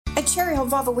Cherry Hill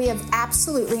Volvo, we have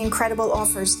absolutely incredible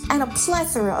offers and a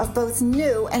plethora of both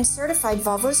new and certified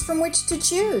Volvos from which to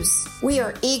choose. We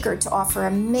are eager to offer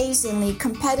amazingly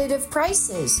competitive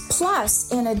prices,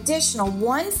 plus an additional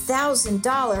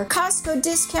 $1,000 Costco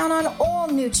discount on all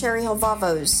new Cherry Hill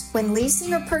Volvos. When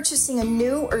leasing or purchasing a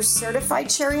new or certified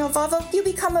Cherry Hill Volvo, you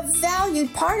become a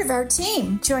valued part of our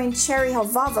team. Join Cherry Hill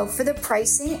Volvo for the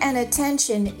pricing and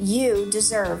attention you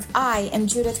deserve. I am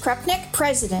Judith Krupnick,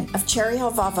 president of Cherry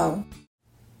Hill Volvo.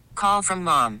 Call from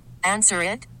mom. Answer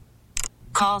it.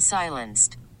 Call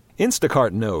silenced.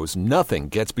 Instacart knows nothing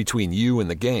gets between you and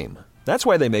the game. That's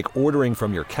why they make ordering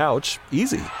from your couch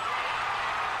easy.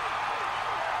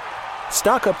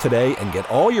 Stock up today and get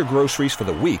all your groceries for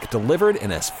the week delivered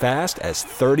in as fast as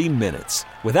 30 minutes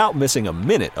without missing a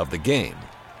minute of the game.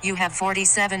 You have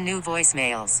 47 new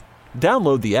voicemails.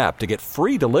 Download the app to get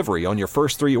free delivery on your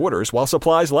first 3 orders while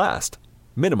supplies last.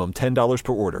 Minimum $10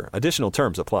 per order. Additional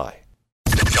terms apply.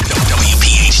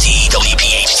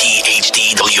 WPHT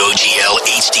HD WOGL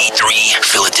HD3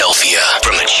 Philadelphia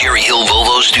from the Cherry Hill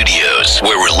Volvo Studios,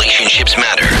 where relationships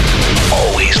matter.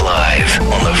 Always live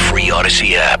on the free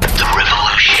Odyssey app. The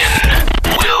revolution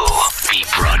will be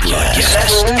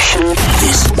broadcast.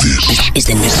 This is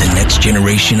the next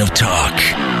generation of talk.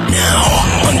 Now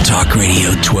on Talk Radio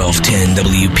 1210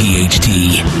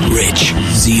 WPHT, Rich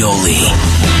Zeoli.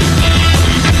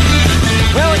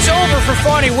 Well, it's over for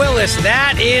Fani Willis.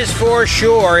 That is for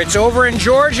sure. It's over in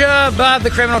Georgia, but the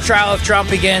criminal trial of Trump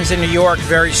begins in New York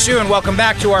very soon. Welcome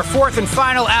back to our fourth and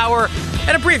final hour,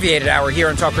 an abbreviated hour here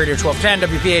on Talk Radio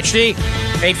 1210 WPHT,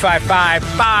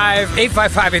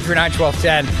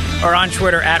 855-839-1210, or on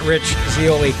Twitter at Rich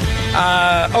Zeoli.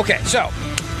 Okay, so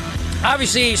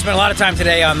obviously you spent a lot of time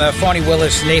today on the Fani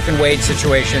Willis, Nathan Wade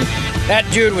situation. That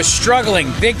dude was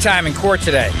struggling big time in court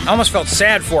today. I almost felt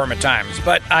sad for him at times,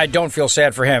 but I don't feel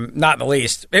sad for him, not in the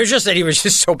least. It was just that he was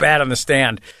just so bad on the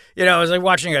stand. You know, it was like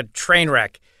watching a train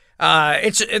wreck.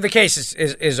 The case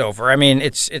is over. I mean,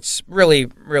 it's really,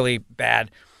 really bad.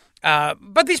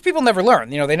 But these people never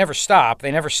learn. You know, they never stop.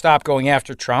 They never stop going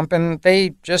after Trump, and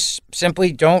they just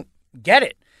simply don't get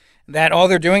it, that all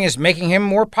they're doing is making him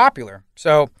more popular.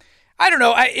 So I don't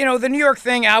know. The New York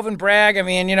thing, Alvin Bragg, I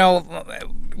mean,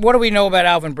 what do we know about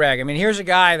Alvin Bragg? I mean, here's a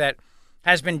guy that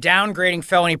has been downgrading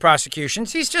felony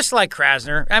prosecutions. He's just like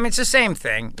Krasner. I mean, it's the same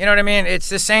thing. You know what I mean? It's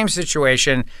the same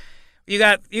situation. You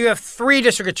have 3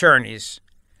 district attorneys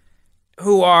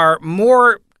who are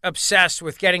more obsessed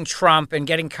with getting Trump and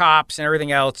getting cops and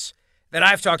everything else that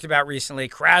I've talked about recently.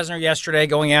 Krasner yesterday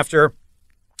going after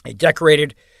a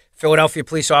decorated Philadelphia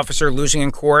police officer losing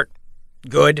in court.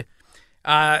 Good.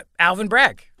 Alvin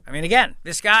Bragg. I mean, again,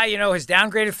 this guy, has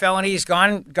downgraded felonies,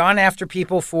 gone after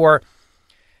people for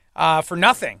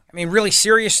nothing. I mean, really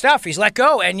serious stuff. He's let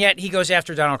go, and yet he goes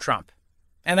after Donald Trump.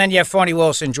 And then you have Fani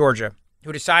Willis in Georgia,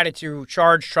 who decided to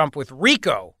charge Trump with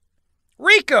RICO.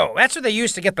 RICO, that's what they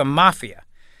use to get the mafia,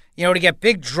 to get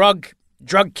big drug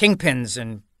kingpins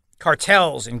and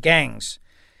cartels and gangs.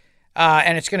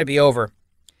 And it's going to be over.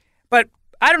 But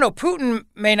I don't know, Putin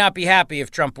may not be happy if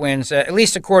Trump wins, at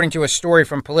least according to a story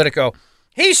from Politico.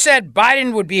 He said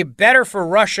Biden would be better for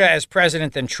Russia as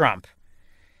president than Trump.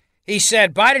 He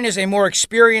said Biden is a more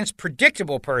experienced,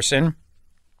 predictable person.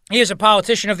 He is a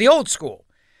politician of the old school.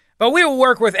 But we will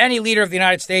work with any leader of the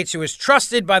United States who is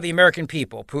trusted by the American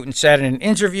people, Putin said in an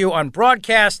interview on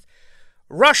broadcast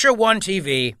Russia One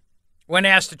TV when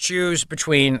asked to choose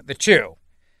between the two.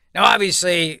 Now,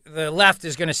 obviously, the left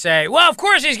is going to say, well, of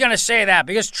course he's going to say that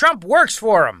because Trump works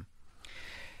for him.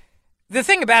 The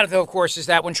thing about it, though, of course, is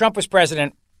that when Trump was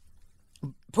president,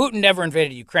 Putin never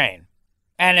invaded Ukraine.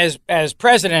 And as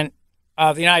president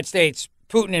of the United States,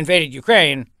 Putin invaded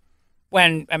Ukraine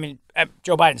when,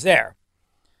 Joe Biden's there.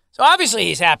 So obviously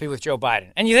he's happy with Joe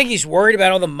Biden. And you think he's worried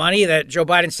about all the money that Joe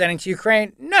Biden's sending to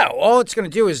Ukraine? No. All it's going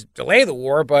to do is delay the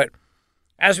war. But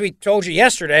as we told you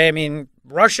yesterday,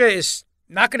 Russia is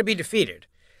not going to be defeated.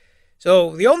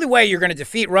 So the only way you're going to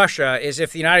defeat Russia is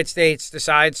if the United States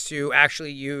decides to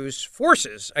actually use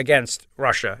forces against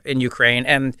Russia in Ukraine.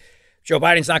 And Joe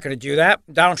Biden's not going to do that.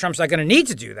 Donald Trump's not going to need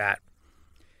to do that.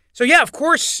 So, yeah, of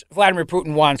course, Vladimir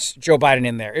Putin wants Joe Biden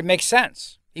in there. It makes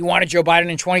sense. He wanted Joe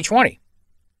Biden in 2020.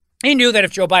 He knew that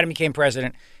if Joe Biden became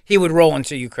president, he would roll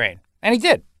into Ukraine. And he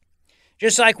did.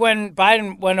 Just like when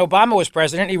Obama was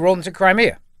president, he rolled into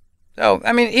Crimea. So,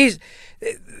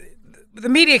 the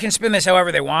media can spin this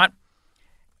however they want.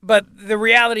 But the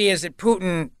reality is that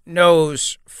Putin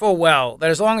knows full well that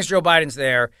as long as Joe Biden's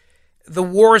there, the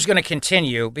war is going to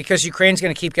continue because Ukraine's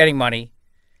going to keep getting money.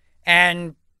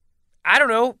 And I don't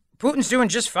know, Putin's doing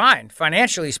just fine,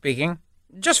 financially speaking,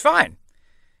 just fine.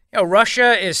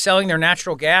 Russia is selling their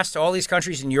natural gas to all these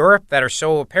countries in Europe that are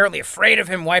so apparently afraid of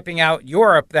him wiping out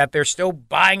Europe that they're still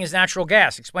buying his natural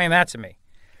gas. Explain that to me.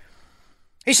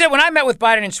 He said, when I met with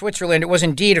Biden in Switzerland, it was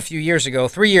indeed a few years ago,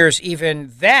 3 years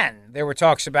even then, there were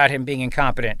talks about him being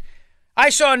incompetent. I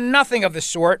saw nothing of the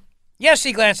sort. Yes,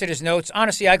 he glanced at his notes.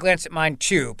 Honestly, I glanced at mine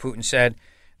too, Putin said.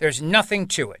 There's nothing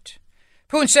to it.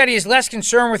 Putin said he is less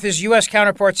concerned with his U.S.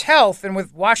 counterpart's health than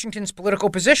with Washington's political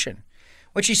position,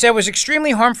 which he said was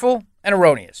extremely harmful and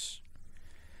erroneous.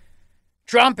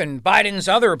 Trump and Biden's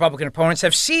other Republican opponents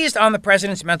have seized on the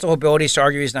president's mental abilities to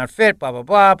argue he's not fit, blah, blah,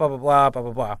 blah, blah, blah, blah, blah,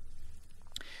 blah, blah.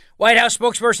 White House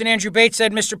spokesperson Andrew Bates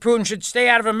said Mr. Putin should stay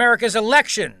out of America's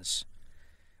elections.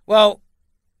 Well,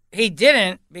 he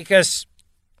didn't because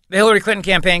the Hillary Clinton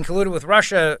campaign colluded with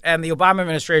Russia and the Obama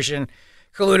administration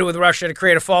colluded with Russia to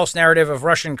create a false narrative of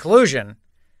Russian collusion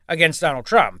against Donald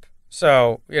Trump.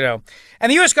 So,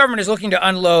 and the U.S. government is looking to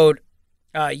unload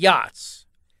yachts.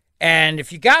 And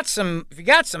if you got some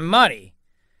money,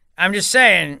 I'm just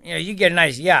saying, you get a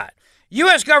nice yacht.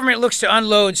 U.S. government looks to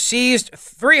unload seized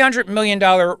 $300 million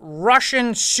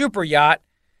Russian super yacht,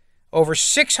 over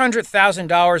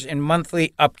 $600,000 in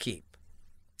monthly upkeep.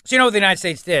 So you know what the United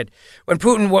States did? When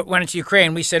Putin went into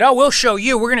Ukraine, we said, we'll show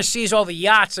you. We're going to seize all the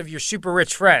yachts of your super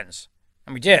rich friends.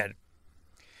 And we did.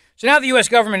 So now the U.S.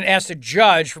 government asked a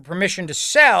judge for permission to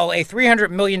sell a $300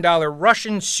 million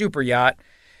Russian super yacht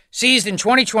seized in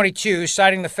 2022,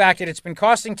 citing the fact that it's been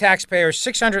costing taxpayers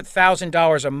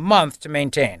 $600,000 a month to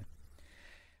maintain.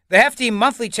 The hefty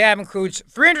monthly tab includes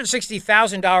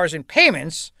 $360,000 in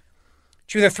payments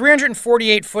to the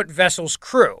 348-foot vessel's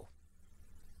crew.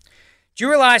 Do you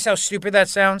realize how stupid that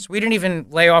sounds? We didn't even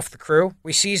lay off the crew.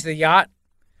 We seized the yacht,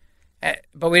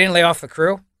 but we didn't lay off the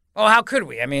crew. Well, how could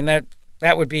we? I mean, that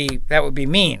would be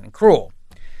mean and cruel.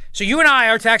 So you and I,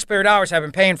 our taxpayer dollars, have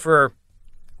been paying for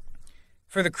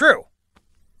the crew.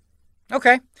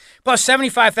 Okay. Plus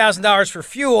 $75,000 for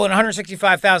fuel and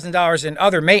 $165,000 in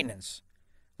other maintenance,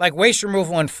 like waste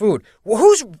removal and food. Well,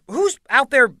 who's out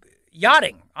there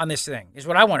yachting on this thing is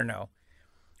what I want to know.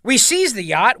 We seized the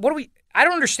yacht. I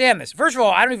don't understand this. First of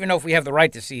all, I don't even know if we have the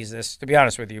right to seize this, to be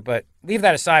honest with you, but leave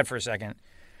that aside for a second.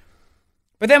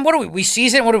 But then what do we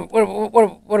seize it? What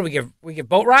do we give? We give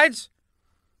boat rides?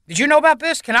 Did you know about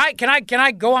this? Can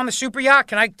I go on the super yacht?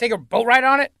 Can I take a boat ride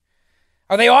on it?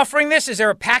 Are they offering this? Is there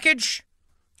a package?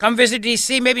 Come visit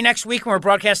D.C. Maybe next week when we're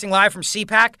broadcasting live from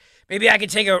CPAC. Maybe I could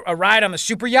take a ride on the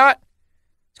super yacht.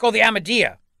 It's called the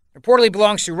Amadea. Reportedly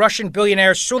belongs to Russian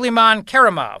billionaire Suleiman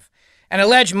Karimov, an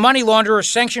alleged money launderer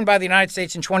sanctioned by the United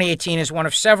States in 2018 as one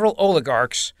of several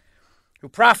oligarchs who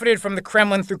profited from the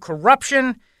Kremlin through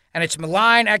corruption and its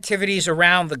malign activities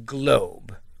around the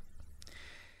globe.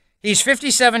 He's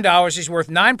 $57. He's worth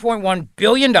 $9.1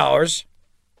 billion.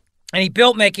 And he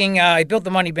built the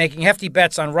money making hefty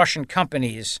bets on Russian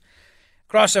companies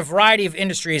across a variety of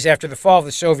industries after the fall of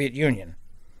the Soviet Union.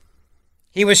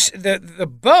 The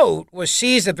boat was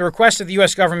seized at the request of the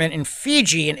U.S. government in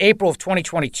Fiji in April of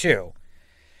 2022.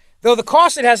 Though the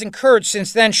cost it has incurred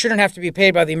since then shouldn't have to be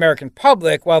paid by the American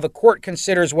public, while the court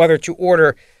considers whether to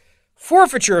order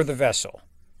forfeiture of the vessel.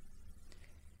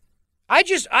 I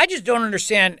just don't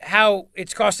understand how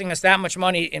it's costing us that much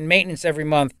money in maintenance every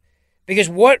month. Because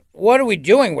what are we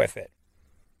doing with it?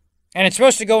 And it's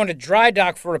supposed to go into dry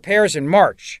dock for repairs in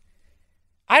March.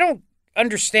 I don't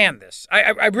understand this.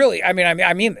 I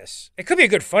mean this. It could be a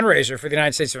good fundraiser for the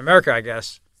United States of America, I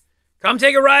guess. Come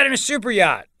take a ride in a super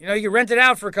yacht. You can rent it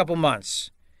out for a couple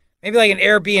months. Maybe like an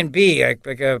Airbnb,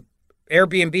 like a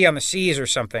Airbnb on the seas or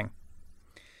something.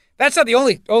 That's not the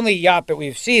only yacht that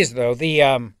we've seized, though.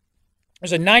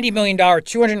 There's a $90 million,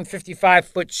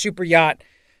 255-foot super yacht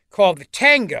called the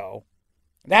Tango.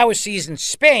 That was seized in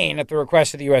Spain at the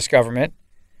request of the U.S. government.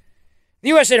 The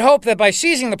U.S. had hoped that by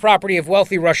seizing the property of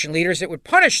wealthy Russian leaders, it would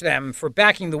punish them for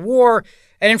backing the war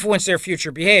and influence their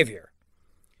future behavior.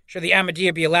 Should the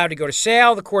Amadea be allowed to go to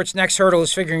sale, the court's next hurdle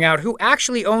is figuring out who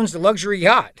actually owns the luxury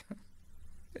yacht.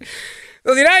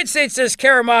 Though the United States says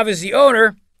Karimov is the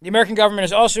owner, the American government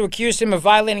has also accused him of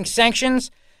violating sanctions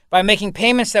by making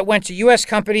payments that went to U.S.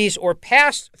 companies or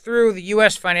passed through the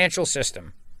U.S. financial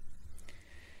system.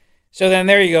 So then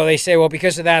there you go. They say, well,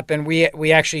 because of that, then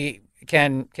we actually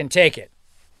can take it.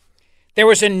 There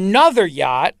was another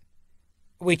yacht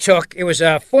we took. It was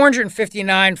a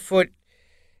 459-foot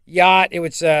yacht. It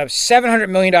was a $700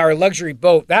 million luxury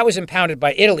boat. That was impounded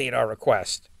by Italy at our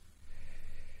request.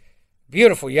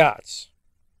 Beautiful yachts.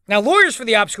 Now, lawyers for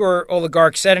the obscure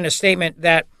oligarch said in a statement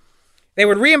that they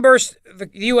would reimburse the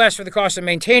U.S. for the cost of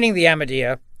maintaining the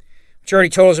Amadea, which already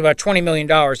totals about $20 million,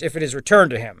 if it is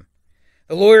returned to him.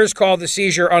 The lawyers called the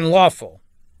seizure unlawful.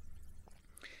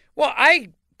 Well, I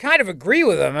kind of agree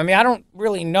with him. I mean, I don't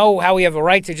really know how we have a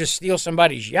right to just steal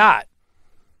somebody's yacht.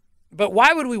 But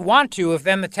why would we want to if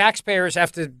then the taxpayers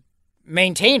have to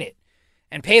maintain it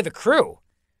and pay the crew?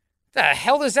 What the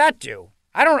hell does that do?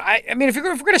 I mean, if we're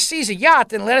going to seize a yacht,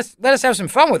 then let us have some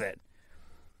fun with it.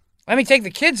 Let me take the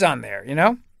kids on there, you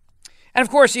know? And, of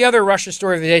course, the other Russia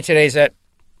story of the day today is that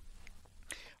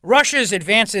Russia's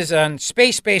advances on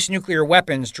space-based nuclear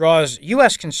weapons draws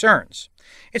U.S. concerns.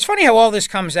 It's funny how all this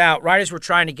comes out right as we're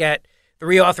trying to get the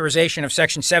reauthorization of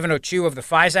Section 702 of the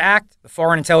FISA Act, the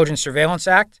Foreign Intelligence Surveillance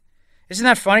Act. Isn't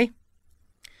that funny?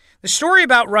 The story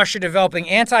about Russia developing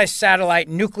anti-satellite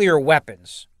nuclear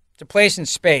weapons to place in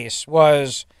space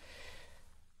was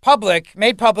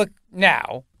made public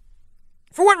now.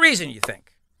 For what reason, you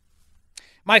think?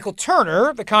 Michael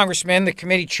Turner, the congressman, the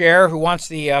committee chair who wants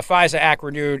the FISA Act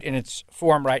renewed in its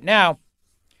form right now,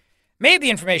 made the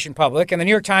information public, and the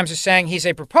New York Times is saying he's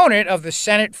a proponent of the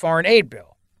Senate foreign aid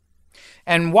bill.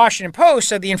 And Washington Post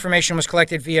said the information was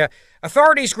collected via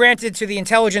authorities granted to the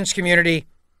intelligence community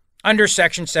under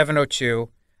Section 702,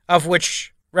 of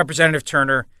which Representative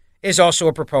Turner is also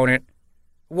a proponent.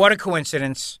 What a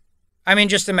coincidence. I mean,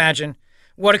 just imagine.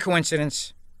 What a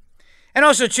coincidence. And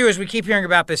also, too, as we keep hearing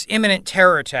about this imminent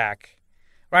terror attack,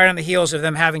 right on the heels of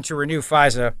them having to renew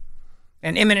FISA,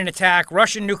 an imminent attack,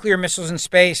 Russian nuclear missiles in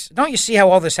space. Don't you see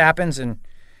how all this happens? And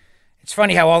it's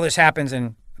funny how all this happens,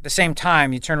 and at the same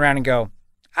time, you turn around and go,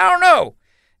 I don't know.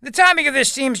 The timing of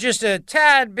this seems just a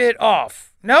tad bit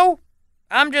off. No?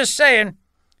 I'm just saying,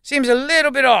 seems a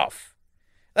little bit off.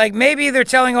 Like maybe they're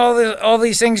telling all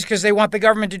these things because they want the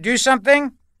government to do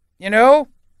something, you know?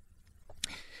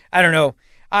 I don't know.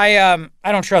 I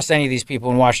don't trust any of these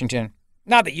people in Washington.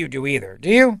 Not that you do either, do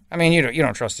you? I mean, you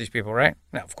don't trust these people, right?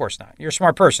 No, of course not. You're a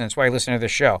smart person. That's why you listen to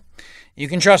this show. You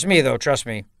can trust me, though. Trust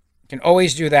me. You can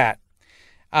always do that.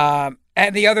 And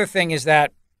the other thing is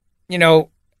that, you know,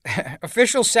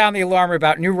 officials sound the alarm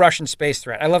about new Russian space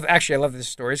threat. I love this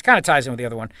story. It kind of ties in with the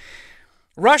other one.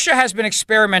 Russia has been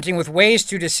experimenting with ways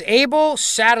to disable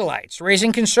satellites,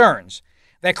 raising concerns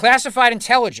that classified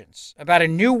intelligence about a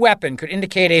new weapon could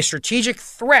indicate a strategic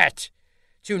threat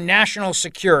to national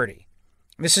security.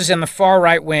 This is in the far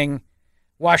right-wing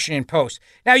Washington Post.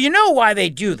 Now, you know why they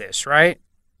do this, right?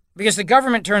 Because the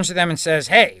government turns to them and says,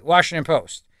 hey, Washington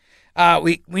Post,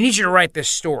 we need you to write this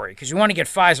story because we want to get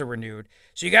FISA renewed.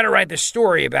 So you got to write this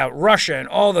story about Russia and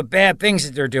all the bad things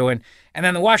that they're doing. And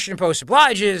then the Washington Post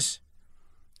obliges,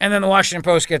 and then the Washington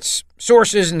Post gets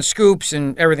sources and scoops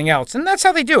and everything else. And that's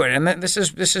how they do it. And this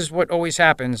is what always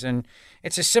happens. And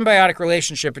it's a symbiotic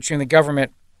relationship between the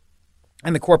government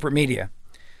and the corporate media.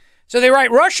 So they write,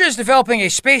 Russia is developing a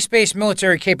space-based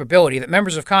military capability that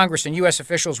members of Congress and U.S.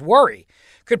 officials worry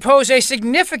could pose a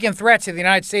significant threat to the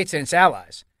United States and its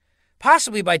allies,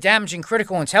 possibly by damaging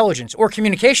critical intelligence or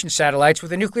communication satellites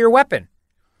with a nuclear weapon,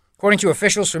 according to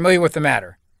officials familiar with the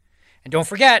matter. And don't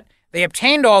forget, they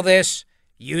obtained all this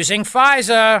using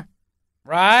FISA,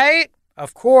 right?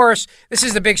 Of course. This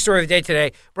is the big story of the day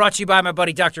today, brought to you by my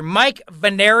buddy Dr. Mike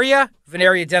Veneria,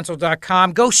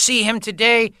 VeneriaDental.com. Go see him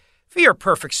today for your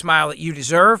perfect smile that you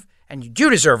deserve, and you do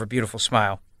deserve a beautiful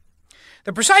smile.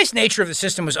 The precise nature of the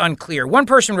system was unclear. One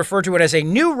person referred to it as a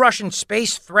new Russian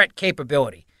space threat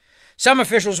capability. Some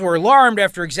officials were alarmed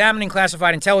after examining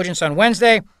classified intelligence on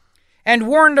Wednesday and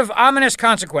warned of ominous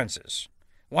consequences.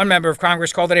 One member of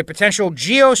Congress called it a potential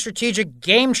geostrategic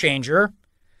game changer.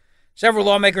 Several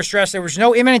lawmakers stressed there was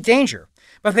no imminent danger,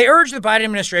 but they urged the Biden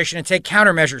administration to take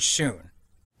countermeasures soon.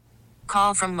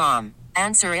 Call from mom.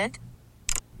 Answer it.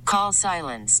 Call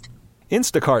silenced.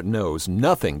 Instacart knows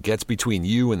nothing gets between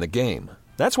you and the game.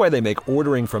 That's why they make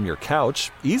ordering from your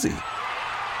couch easy.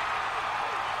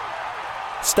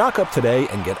 Stock up today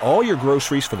and get all your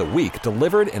groceries for the week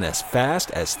delivered in as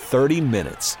fast as 30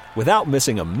 minutes without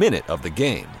missing a minute of the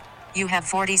game. You have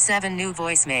 47 new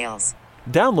voicemails.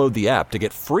 Download the app to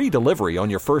get free delivery on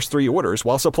your first 3 orders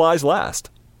while supplies last.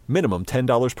 Minimum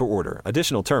 $10 per order.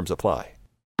 Additional terms apply.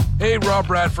 Hey, Rob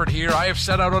Bradford here. I have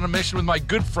set out on a mission with my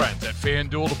good friends at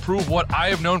FanDuel to prove what I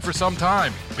have known for some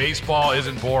time. Baseball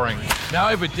isn't boring. Now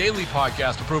I have a daily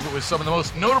podcast to prove it with some of the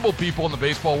most notable people in the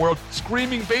baseball world,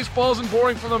 screaming baseball isn't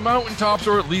boring from the mountaintops,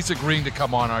 or at least agreeing to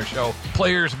come on our show.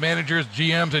 Players, managers,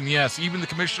 GMs, and yes, even the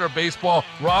commissioner of baseball,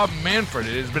 Rob Manfred.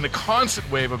 It has been a constant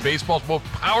wave of baseball's most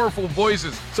powerful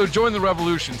voices. So join the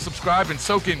revolution. Subscribe and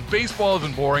soak in Baseball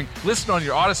Isn't Boring. Listen on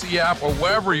your Odyssey app or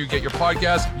wherever you get your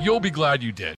podcasts. You'll be glad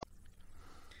you did.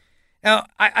 Now,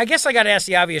 I guess I got to ask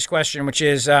the obvious question, which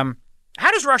is, how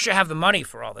does Russia have the money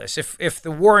for all this? If the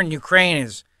war in Ukraine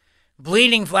is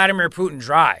bleeding Vladimir Putin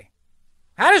dry,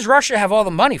 how does Russia have all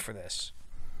the money for this?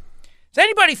 Does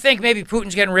anybody think maybe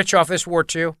Putin's getting rich off this war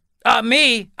too?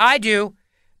 Me, I do.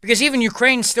 Because even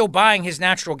Ukraine's still buying his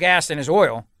natural gas and his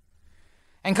oil.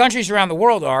 And countries around the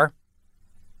world are.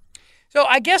 So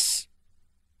I guess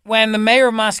when the mayor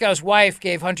of Moscow's wife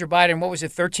gave Hunter Biden, what was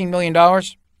it, $13 million?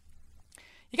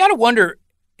 You got to wonder,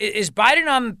 is Biden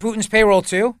on Putin's payroll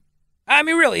too? I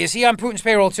mean, really, is he on Putin's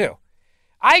payroll too?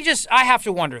 I have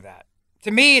to wonder that.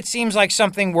 To me, it seems like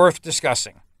something worth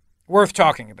discussing, worth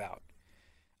talking about.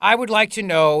 I would like to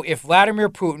know if Vladimir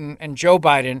Putin and Joe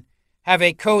Biden have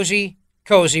a cozy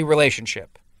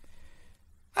relationship.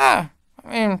 I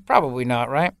mean, probably not,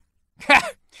 right?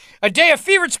 A day of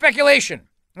fevered speculation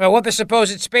about what the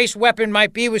supposed space weapon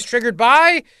might be was triggered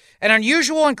by an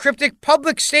unusual and cryptic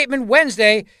public statement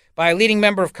Wednesday by a leading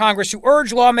member of Congress who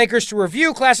urged lawmakers to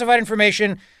review classified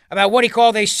information about what he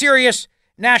called a serious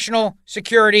national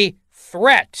security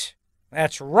threat.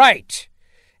 That's right.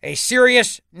 A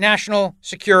serious national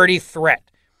security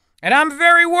threat. And I'm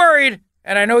very worried,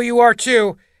 and I know you are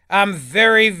too. I'm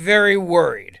very, very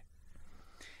worried.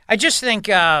 I just think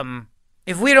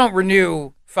if we don't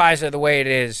renew FISA the way it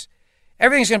is,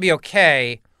 everything's going to be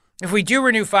okay. If we do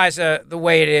renew FISA the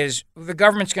way it is, the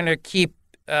government's going to keep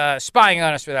spying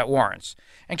on us without warrants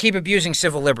and keep abusing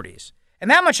civil liberties.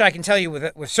 And that much I can tell you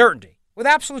with certainty. With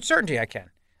absolute certainty I can.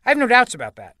 I have no doubts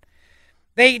about that.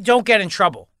 They don't get in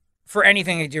trouble for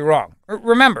anything they do wrong.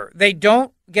 Remember, they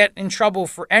don't get in trouble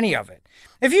for any of it.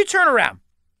 If you turn around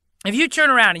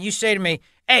and you say to me,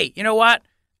 hey, you know what?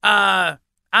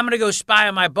 I'm going to go spy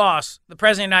on my boss, the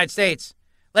President of the United States.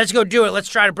 Let's go do it. Let's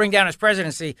try to bring down his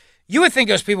presidency. You would think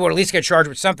those people would at least get charged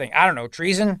with something. I don't know,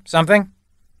 treason, something.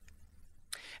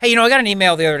 Hey, I got an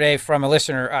email the other day from a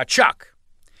listener, Chuck,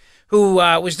 who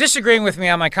was disagreeing with me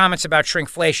on my comments about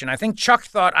shrinkflation. I think Chuck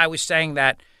thought I was saying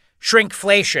that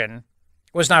shrinkflation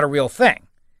was not a real thing.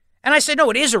 And I said, no,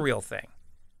 it is a real thing,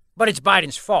 but it's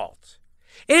Biden's fault.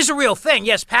 It is a real thing.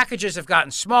 Yes, packages have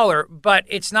gotten smaller, but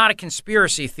it's not a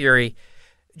conspiracy theory.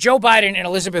 Joe Biden and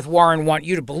Elizabeth Warren want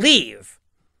you to believe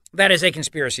that is a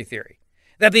conspiracy theory,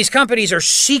 that these companies are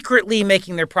secretly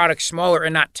making their products smaller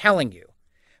and not telling you.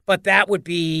 But that would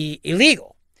be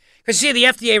illegal. Because, see, the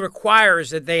FDA requires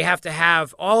that they have to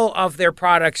have all of their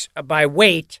products by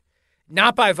weight,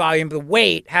 not by volume. The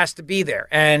weight has to be there.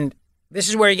 And this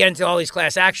is where you get into all these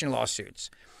class action lawsuits.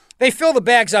 They fill the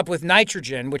bags up with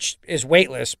nitrogen, which is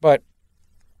weightless, but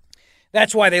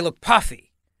that's why they look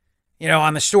puffy,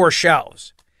 on the store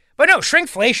shelves. But no,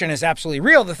 shrinkflation is absolutely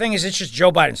real. The thing is, it's just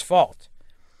Joe Biden's fault.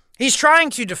 He's trying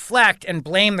to deflect and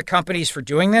blame the companies for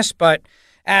doing this, but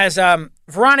as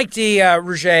Veronique de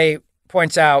Rouget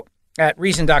points out at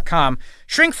Reason.com,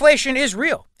 shrinkflation is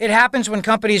real. It happens when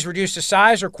companies reduce the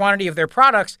size or quantity of their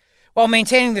products while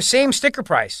maintaining the same sticker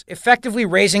price, effectively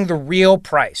raising the real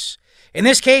price. In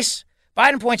this case,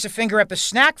 Biden points a finger at the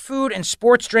snack food and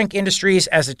sports drink industries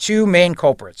as the two main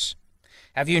culprits.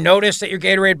 Have you noticed that your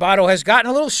Gatorade bottle has gotten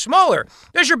a little smaller?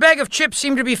 Does your bag of chips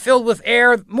seem to be filled with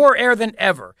more air than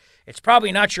ever? It's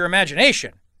probably not your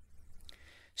imagination.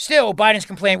 Still, Biden's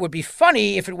complaint would be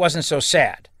funny if it wasn't so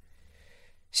sad.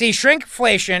 See,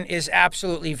 shrinkflation is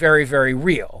absolutely very, very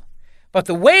real. But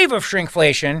the wave of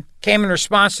shrinkflation came in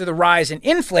response to the rise in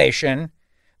inflation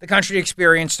the country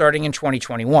experienced starting in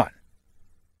 2021.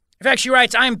 In fact, she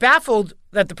writes, I am baffled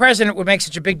that the president would make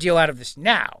such a big deal out of this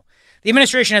now. The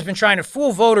administration has been trying to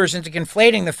fool voters into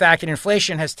conflating the fact that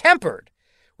inflation has tempered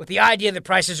with the idea that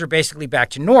prices are basically back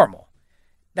to normal.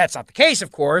 That's not the case,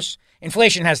 of course.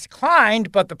 Inflation has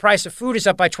declined, but the price of food is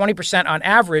up by 20% on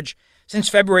average since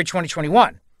February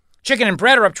 2021. Chicken and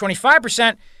bread are up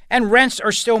 25%, and rents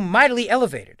are still mightily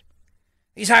elevated.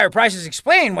 These higher prices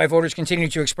explain why voters continue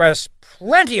to express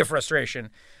plenty of frustration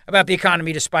about the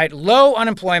economy despite low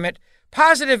unemployment,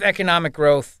 positive economic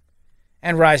growth,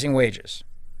 and rising wages.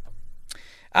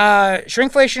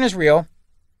 Shrinkflation is real.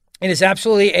 It is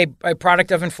absolutely a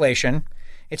product of inflation.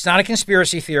 It's not a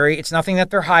conspiracy theory. It's nothing that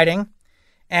they're hiding.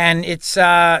 And it's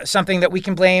something that we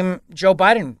can blame Joe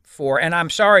Biden for. And I'm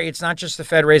sorry, it's not just the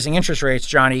Fed raising interest rates,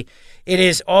 Johnny. It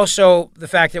is also the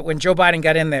fact that when Joe Biden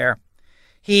got in there,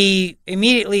 he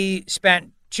immediately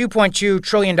spent $2.2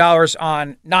 trillion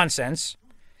on nonsense.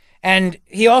 And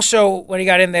he also, when he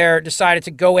got in there, decided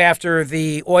to go after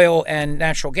the oil and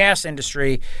natural gas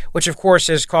industry, which, of course,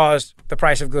 has caused the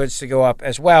price of goods to go up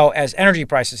as well as energy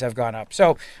prices have gone up.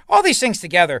 So all these things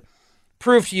together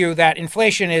prove to you that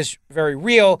inflation is very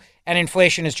real and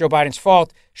inflation is Joe Biden's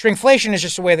fault. Shrinkflation is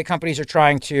just a way that companies are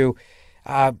trying to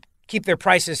keep their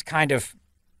prices kind of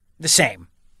the same.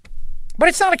 But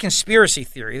it's not a conspiracy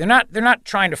theory. They're not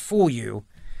trying to fool you.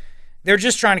 They're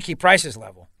just trying to keep prices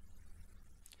level.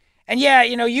 And yeah,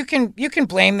 you can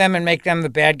blame them and make them the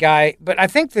bad guy, but I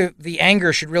think the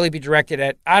anger should really be directed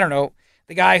at, I don't know,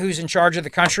 the guy who's in charge of the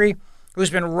country, who's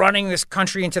been running this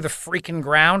country into the freaking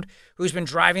ground, who's been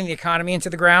driving the economy into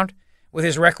the ground with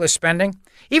his reckless spending.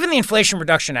 Even the Inflation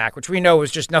Reduction Act, which we know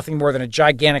is just nothing more than a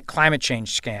gigantic climate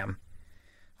change scam.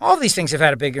 All of these things have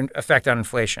had a big effect on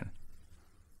inflation.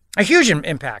 A huge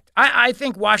impact. I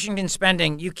think Washington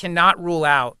spending, you cannot rule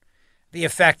out the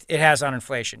effect it has on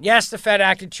inflation. Yes, the Fed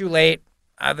acted too late.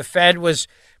 The Fed was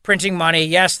printing money.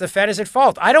 Yes, the Fed is at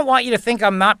fault. I don't want you to think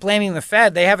I'm not blaming the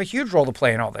Fed. They have a huge role to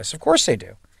play in all this. Of course they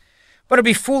do. But it'd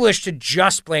be foolish to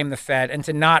just blame the Fed and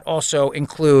to not also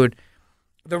include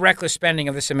the reckless spending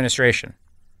of this administration.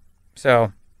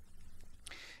 So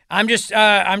I'm just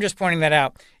pointing that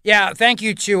out. Yeah, thank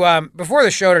you to, before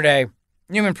the show today,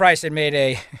 Newman Price had made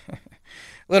a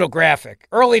little graphic.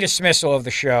 Early dismissal of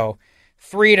the show.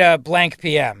 3 to blank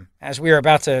p.m. as we are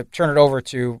about to turn it over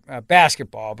to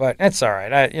basketball, but it's all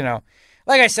right.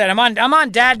 Like I said, I'm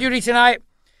on dad duty tonight,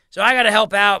 so I got to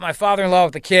help out my father-in-law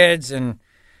with the kids, and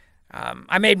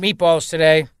I made meatballs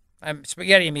today.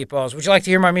 Spaghetti and meatballs. Would you like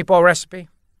to hear my meatball recipe?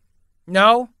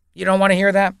 No? You don't want to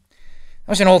hear that? That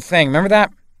was an old thing. Remember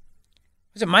that?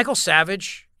 Was it Michael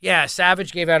Savage? Yeah,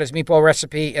 Savage gave out his meatball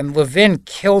recipe, and Levin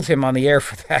killed him on the air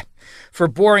for that, for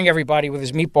boring everybody with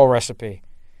his meatball recipe.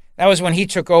 That was when he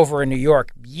took over in New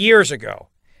York years ago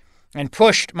and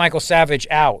pushed Michael Savage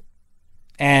out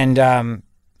and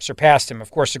surpassed him.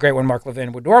 Of course, the great one, Mark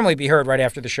Levin, would normally be heard right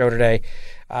after the show today,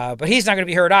 but he's not going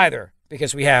to be heard either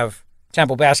because we have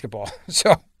Temple basketball.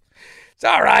 So it's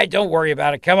all right. Don't worry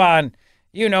about it. Come on.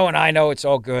 You know and I know it's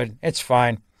all good. It's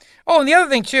fine. Oh, and the other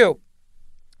thing, too,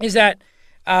 is that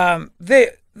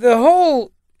the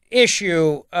whole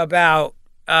issue about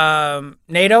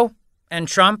NATO and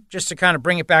Trump, just to kind of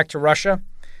bring it back to Russia,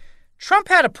 Trump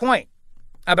had a point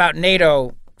about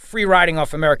NATO free riding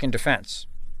off American defense.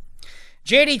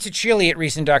 J.D. Ticcioli at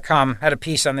Reason.com had a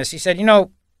piece on this. He said,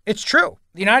 it's true.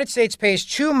 The United States pays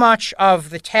too much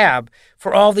of the tab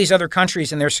for all these other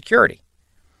countries and their security.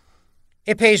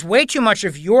 It pays way too much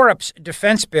of Europe's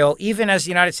defense bill, even as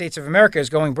the United States of America is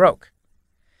going broke.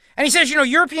 And he says,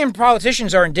 European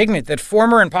politicians are indignant that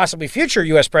former and possibly future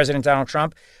U.S. President Donald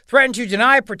Trump threatened to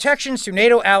deny protections to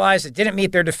NATO allies that didn't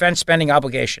meet their defense spending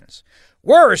obligations.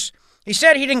 Worse, he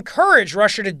said he'd encourage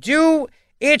Russia to do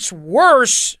its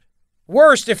worst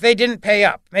if they didn't pay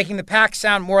up, making the pact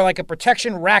sound more like a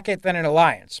protection racket than an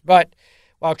alliance. But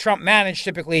while Trump managed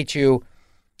typically to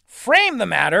frame the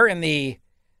matter in the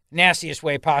nastiest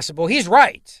way possible, he's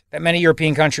right that many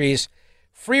European countries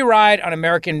free ride on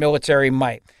American military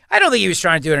might. I don't think he was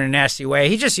trying to do it in a nasty way.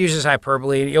 He just uses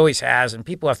hyperbole. He always has, and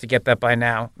people have to get that by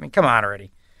now. I mean, come on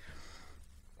already.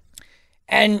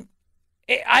 And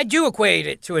I do equate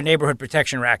it to a neighborhood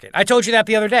protection racket. I told you that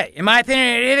the other day. In my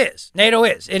opinion, it is. NATO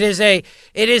is. It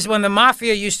is when the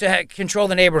mafia used to control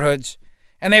the neighborhoods,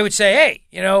 and they would say,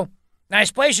 hey,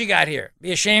 nice place you got here.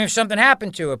 Be a shame if something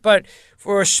happened to it. But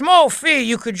for a small fee,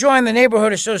 you could join the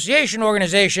neighborhood association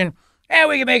organization, and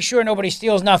we can make sure nobody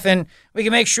steals nothing. We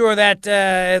can make sure that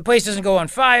the place doesn't go on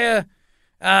fire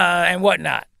and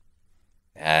whatnot.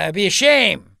 Be a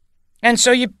shame. And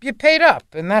so you paid up,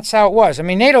 and that's how it was. I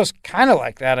mean, NATO's kind of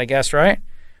like that, I guess, right?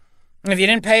 And if you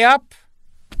didn't pay up,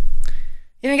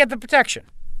 you didn't get the protection.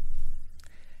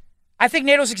 I think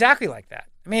NATO's exactly like that.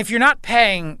 I mean, if you're not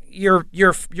paying your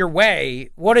way,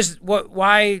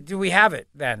 why do we have it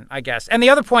then, I guess? And the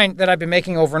other point that I've been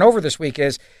making over and over this week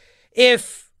is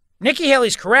if Nikki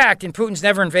Haley's correct, and Putin's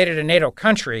never invaded a NATO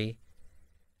country,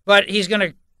 but he's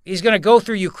gonna go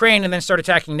through Ukraine and then start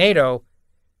attacking NATO,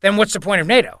 then what's the point of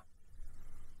NATO?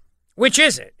 Which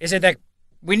is it? Is it that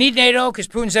we need NATO because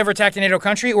Putin's never attacked a NATO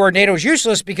country, or NATO's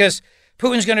useless because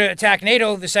Putin's going to attack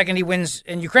NATO the second he wins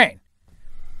in Ukraine?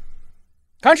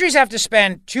 Countries have to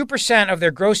spend 2% of their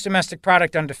gross domestic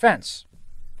product on defense.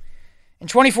 In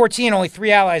 2014, only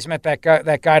 3 allies met that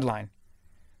guideline.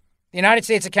 The United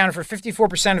States accounted for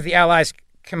 54% of the allies'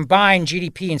 combined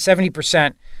GDP and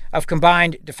 70% of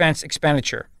combined defense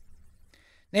expenditure.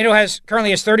 NATO currently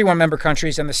has 31 member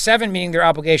countries, and the 7 meeting their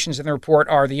obligations in the report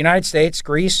are the United States,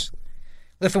 Greece,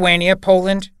 Lithuania,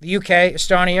 Poland, the UK,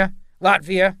 Estonia,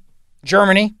 Latvia,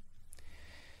 Germany.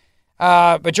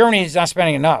 But Germany is not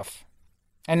spending enough,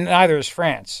 and neither is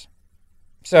France.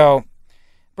 So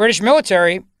British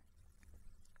military,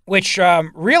 which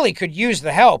really could use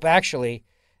the help, actually,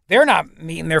 they're not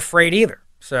meeting their freight either.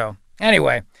 So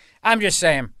anyway, I'm just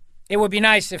saying, it would be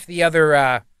nice if the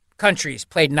other countries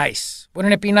played nice.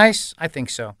 Wouldn't it be nice? I think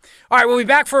so. All right, we'll be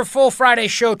back for a full Friday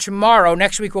show tomorrow.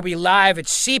 Next week we'll be live at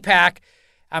CPAC.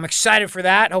 I'm excited for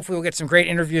that. Hopefully we'll get some great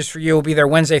interviews for you. We'll be there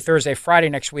Wednesday, Thursday, Friday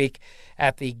next week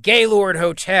at the Gaylord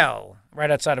Hotel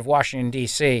right outside of Washington,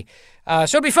 D.C. So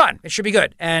it'll be fun. It should be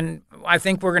good. And I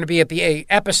think we're going to be at the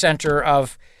epicenter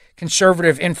of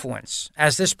conservative influence,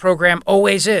 as this program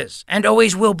always is and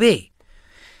always will be.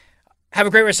 Have a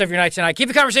great rest of your night tonight. Keep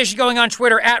the conversation going on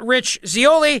Twitter at Rich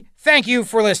Zeoli. Thank you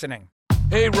for listening.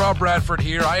 Hey, Rob Bradford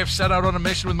here. I have set out on a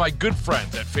mission with my good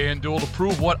friends at FanDuel to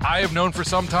prove what I have known for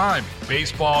some time.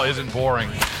 Baseball isn't boring.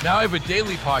 Now I have a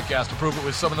daily podcast to prove it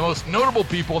with some of the most notable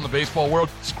people in the baseball world,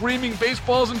 screaming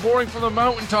baseball isn't boring from the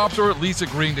mountaintops, or at least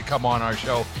agreeing to come on our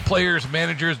show. Players,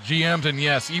 managers, GMs, and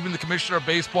yes, even the commissioner of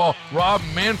baseball, Rob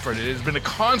Manfred. It has been a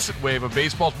constant wave of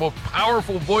baseball's most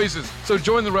powerful voices. So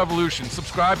join the revolution.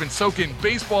 Subscribe and soak in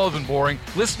Baseball Isn't Boring.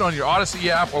 Listen on your Odyssey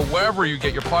app or wherever you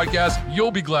get your podcasts. You'll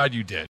be glad you did.